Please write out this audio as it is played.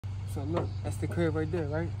So look, that's the crib right there,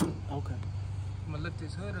 right? Okay. I'm gonna lift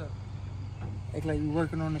this hood up. Act like you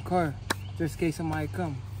working on the car, just in case somebody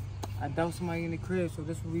come. I doubt somebody in the crib, so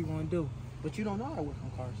this is what we gonna do. But you don't know I work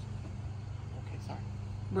on cars. Okay, sorry.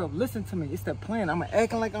 Bro, listen to me. It's the plan. I'm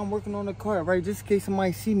acting like I'm working on the car, right? Just in case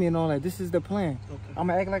somebody see me and all that. This is the plan. Okay. I'm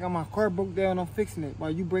acting like my car broke down. I'm fixing it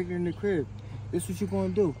while you breaking in the crib. This is what you gonna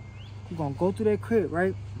do. You gonna go through that crib,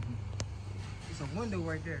 right? It's a window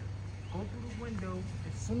right there. Go through the window.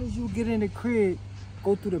 As soon as you get in the crib,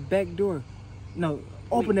 go through the back door. No,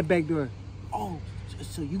 open the back door. Oh,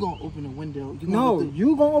 so you gonna open the window? No,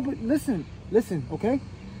 you gonna open. Listen, okay?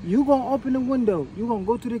 You gonna open the window. You gonna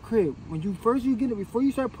go to the crib. When you get it, before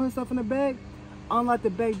you start putting stuff in the bag, unlock the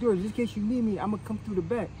back door. Just in case you need me, I'm gonna come through the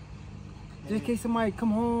back. Just in case somebody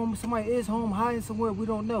come home, somebody is home hiding somewhere, we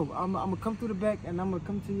don't know. I'm gonna come through the back and I'm gonna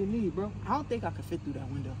come to your need, bro. I don't think I could fit through that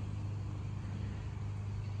window.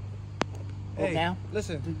 Hey, now?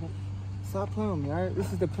 Listen. Stop playing with me, all right?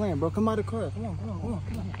 This is the plan, bro. Come out of the car. Come on.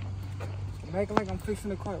 I'm acting like I'm fixing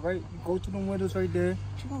the car, right? You go through the windows right there.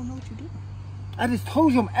 But you don't know what you're doing. I just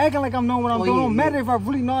told you I'm acting like I'm knowing what I'm doing. Yeah, Don't matter if I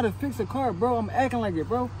really know how to fix a car, bro. I'm acting like it,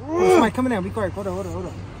 bro. Somebody coming in. Be quiet. Hold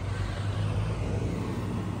on.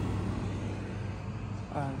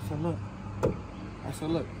 Alright, so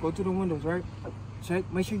look. Go through the windows, right? Check.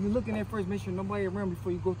 Make sure you look in there first. Make sure nobody around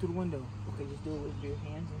before you go through the window. Okay, just do it with your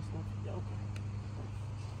hands and stuff. Yeah, okay.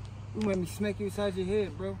 You made me smack you inside your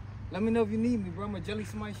head, bro. Let me know if you need me, bro. I'm gonna jelly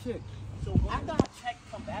somebody's shit. So after I check,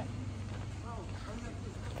 come back.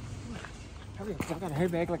 Hurry up, I got a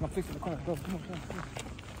head bag like I'm fixing the car. Go, come on.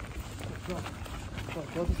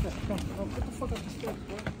 Go the steps. Go, get the fuck up the steps,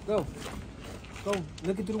 bro. Go,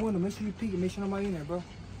 look into the window. Make sure you peek and make sure nobody in there, bro.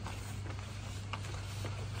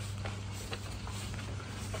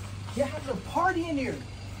 You're having a party in here.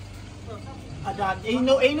 Ain't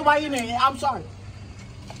nobody in there. I'm sorry.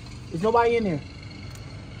 There's nobody in there.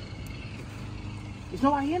 There's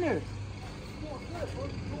nobody in there.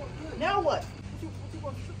 Now what?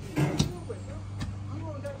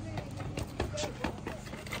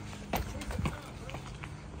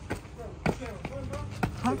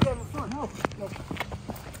 No.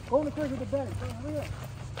 Go in the crib with the bag, bro. Hurry up.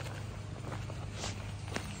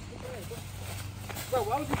 Bro,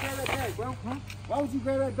 why would you grab that bag, bro? Huh? Why would you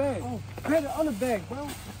grab that bag? Oh, grab the other bag, bro.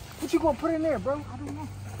 What you gonna put in there, bro? I don't know.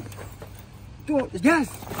 Do it. Yes.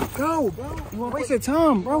 Go, bro. You wanna waste your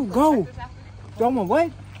time, bro? Go. Don't want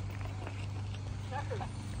what?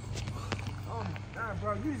 Oh my God,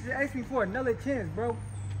 bro. You just asked me for another chance, bro.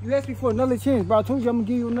 You asked me for another chance, bro. I told you I'm gonna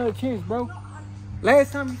give you another chance, bro.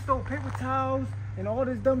 Last time you stole paper towels and all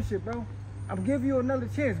this dumb shit, bro. I'm giving you another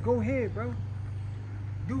chance. Go ahead, bro.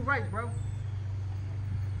 Do right, bro.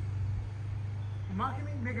 You mocking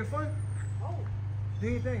me? Making fun? Oh. Do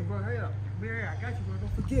your thing, bro. Hurry up. Mary, I got you, bro.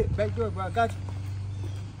 Don't forget. Back door, bro. I got you.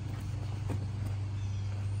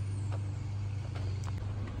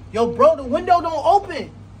 Yo, bro, the window don't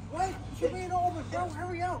open. What? What you mean don't open, bro?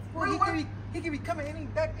 Hurry up, bro. He could be coming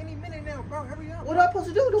any minute now, bro. Hurry up. What am I supposed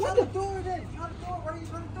to do? Shut the door then. Shut the door. Why are you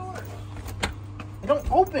shut the door? It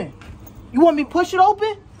don't open. You want me to push it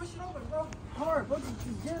open? Push it open, bro. Hard, bro.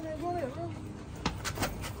 Just get in there. Go there, bro.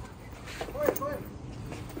 Go ahead.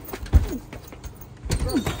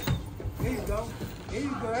 There you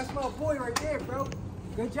go. That's my boy right there, bro.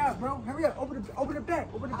 Good job, bro. Hurry up. Open the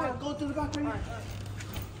back. Open the back. Go through the back right here.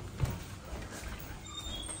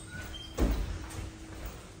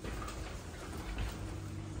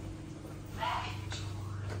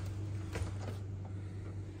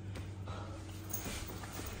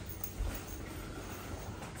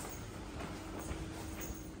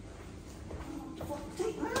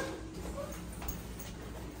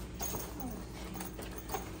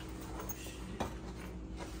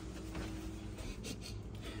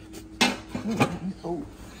 Oh,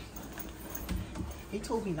 he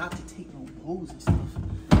told me not to take no blows and stuff.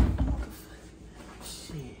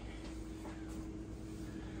 Shit.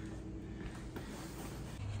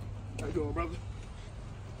 How you doing, brother?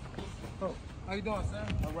 Oh, how you doing,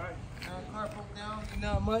 son? All right. Car broke down. You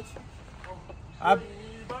not much?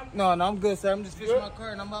 No, I'm good, sir. I'm just fixing my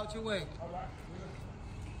car and I'm out your way. All right.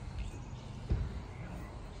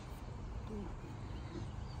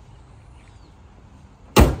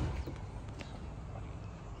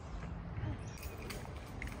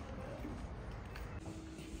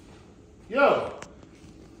 Yo,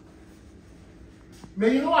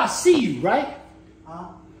 man, you know I see you, right?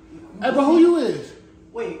 Hey, bro, who you is?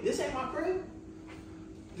 Wait, this ain't my crib?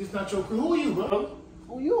 This not your crib. Who are you, bro?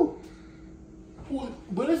 Who you?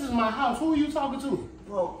 But this is my house. Who are you talking to?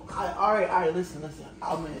 Bro, all right, listen.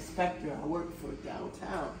 I'm an inspector. I work for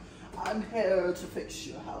downtown. I'm here to fix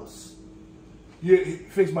your house. You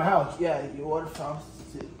fix my house. Yeah, your water fountain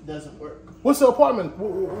doesn't work. What's the apartment?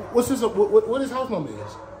 What's this? What his house number is?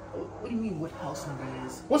 What do you mean what house number it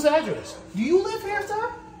is? What's the address? Do you live here,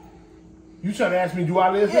 sir? You trying to ask me, do I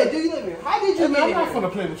live Yeah, here? do you live here? How did you Hey, man, get I'm here? not gonna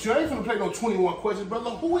play with you. I ain't gonna play no 21 questions, brother.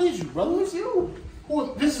 Who is you, brother? Who's you?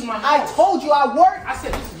 This is my I house. told you I work. I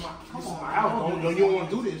said this is my house. You don't want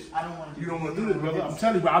to do this. I don't want to do You don't want to do this, brother. I'm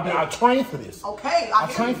telling you, bro. I trained for this. Okay, I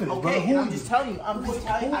trained for this, brother. Okay, Who I'm are just you? telling you. I'm just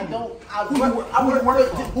telling you. I don't.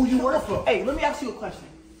 Who you work for? Hey, let me ask you a question.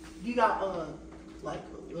 Do you got like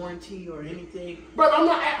a warranty or anything? Brother,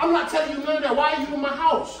 I'm not telling you none of that. Why are you in my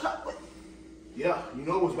house? Yeah, you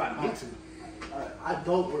know what's about to get to me. I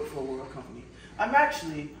don't work for a world company. I'm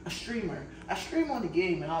actually a streamer. I stream on the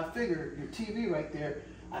game, and I figure your TV right there,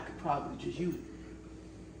 I could probably just use it.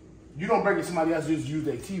 You don't break it, somebody else just use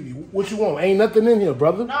their TV. What you want? Ain't nothing in here,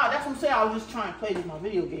 brother. Nah, that's what I'm saying. I was just trying to play with my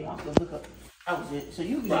video game. I was gonna look up. That was it. So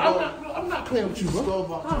you can Bro, go. I'm not playing with you,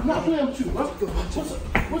 bro. I'm not playing with you, bro.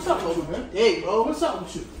 What's up with you, man? Hey, bro. What's up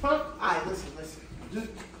with you? Huh? Alright, listen. Just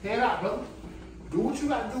head out, brother. Do what you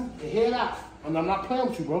gotta do and head out. And I'm not playing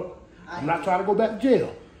with you, bro. I'm not trying to go back to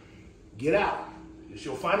jail. Get out. It's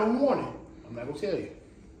your final warning. I'm not gonna tell you.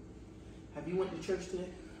 Have you went to church today?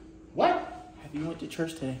 What? Have you went to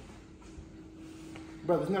church today?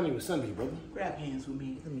 Brother, it's not even Sunday, brother. Grab hands with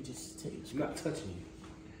me. Let me just tell you. I'm not touching you.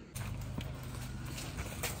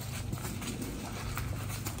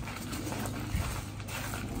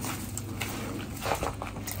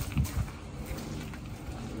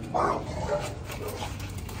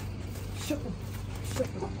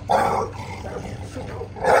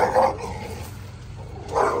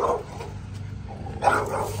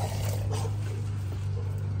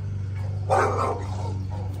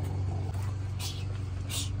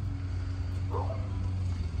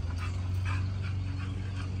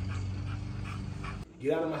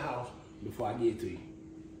 Get out of my house before I get to you.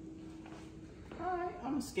 Alright,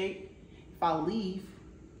 I'm escape. If I leave,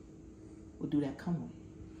 we'll do that come with.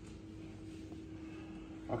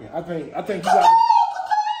 Okay, I think you got.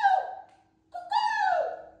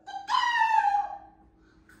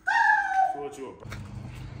 So what you up,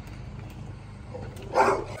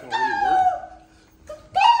 bro? Can really work?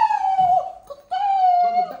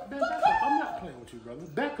 Brother, back up. I'm not playing with you, brother.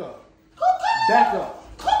 Back up. Back up.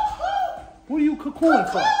 What are you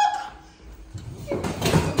cocooning for?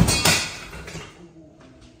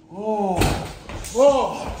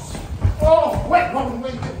 Oh, wait.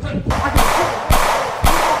 I can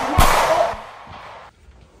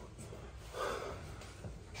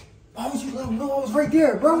Why would you let him know I was right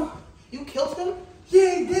there, bro? You killed him?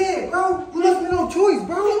 Yeah, he did, bro. You left me no choice,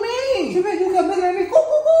 bro. What do you mean? You kept looking at me.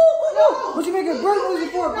 What you making bird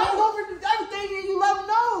noises for, Right bro? over everything and you let him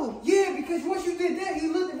know. Yeah, because once you did that, he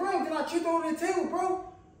looked around, then I tripped over the table, bro.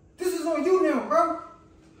 This is on you now, bro.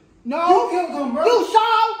 No. You killed him, bro. You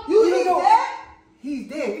shot him? Even He's though- dead? He's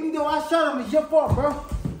dead. Even though I shot him, it's your fault, bro.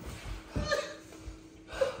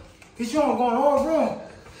 Cause you don't going all wrong.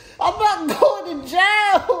 I'm not going to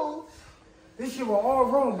jail. This shit was all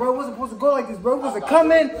wrong, bro. It wasn't supposed to go like this, bro. It was to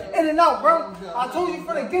come in and out, bro. I told you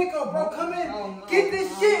from the get-go, bro. Come in, get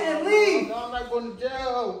this shit and leave. No, I'm not going to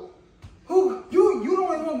jail. Who? You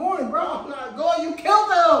don't even want going, bro. I'm not going. You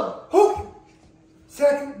killed him. Who?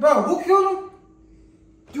 Second, bro, who killed him?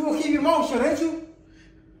 You gonna keep your mouth shut, ain't you?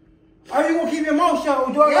 Are you gonna keep your mouth shut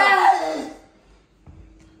or do I Yes.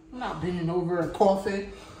 I'm not bending over and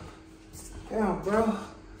coughing. Damn, bro.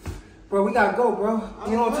 Bro, we gotta go, bro.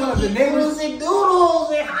 You know what I'm telling the neighbors? And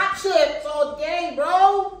doodles and hot chips all day,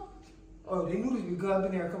 bro. Oh, they noodles be good. I've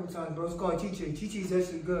been there a couple times, bro. It's called Chi-Chi's. Chi-Chi's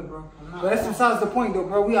actually good, bro. But that's besides the point, though,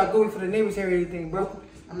 bro. We gotta go for the neighbors here or anything, bro.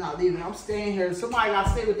 I'm not leaving. I'm staying here. Somebody got to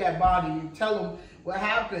stay with that body and tell them what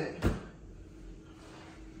happened.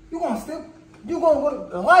 You gonna go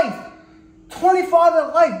to life. 24 to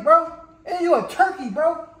life, bro. And you a turkey,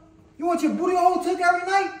 bro. You want your booty hole took every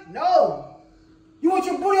night? No. You want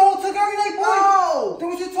your booty hole took every night, boy? No. Then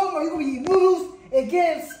what you talking about? You gonna be eating noodles and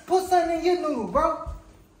getting, put something in your noodle, bro.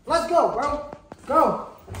 Let's go, bro. Go.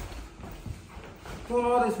 Doing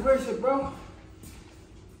all this weird shit, bro.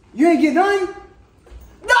 You ain't get none?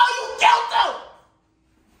 No, you killed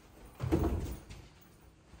him.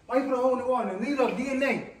 Why you put a hole in the wall and leave up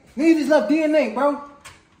DNA? Nigga just left DNA, bro.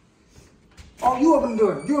 Oh, you open the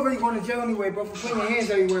door. You already going to jail anyway, bro, for putting your hands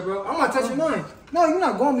everywhere, bro. I'm not touching none. No, you're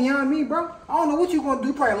not going behind me, bro. I don't know what you gonna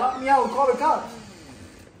do. Probably lock me out and call the cops.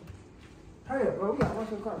 Hurry up, bro. We gotta rush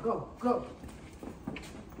to the car. Go.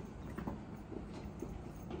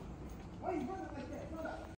 Why you running?